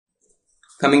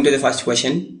Coming to the first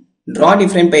question. Draw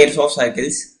different pairs of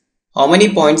circles. How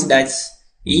many points does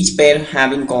each pair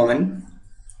have in common?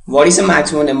 What is the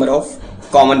maximum number of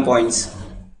common points?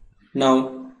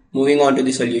 Now, moving on to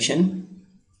the solution.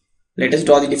 Let us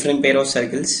draw the different pair of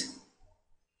circles.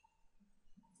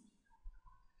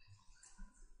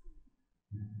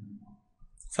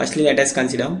 Firstly, let us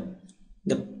consider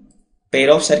the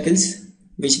pair of circles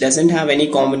which doesn't have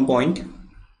any common point.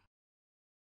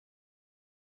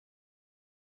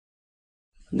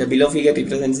 The below figure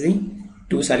represents the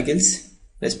two circles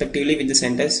respectively with the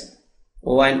centers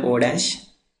O and O dash,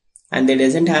 and they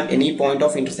doesn't have any point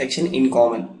of intersection in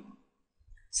common.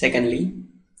 Secondly,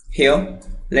 here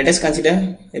let us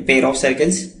consider a pair of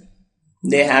circles.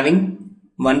 They having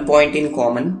one point in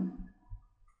common,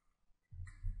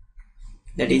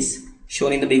 that is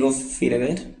shown in the below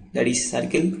figure, that is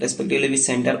circle respectively with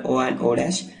center O and O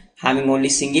dash having only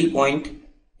single point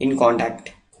in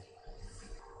contact.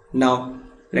 Now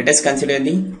let us consider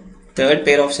the third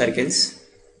pair of circles.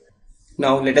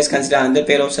 Now let us consider another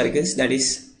pair of circles, that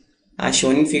is as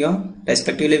shown in figure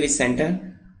respectively with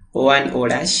center O and O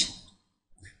dash.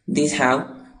 These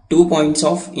have 2 points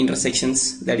of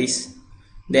intersections, that is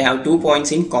they have 2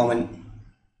 points in common.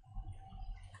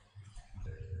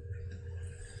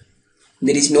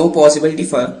 There is no possibility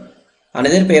for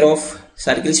another pair of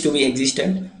circles to be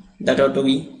existed that are to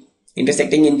be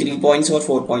intersecting in 3 points or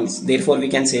 4 points. Therefore we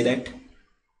can say that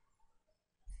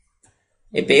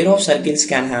a pair of circles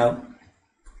can have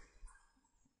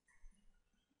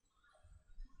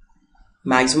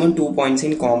maximum 2 points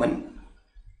in common.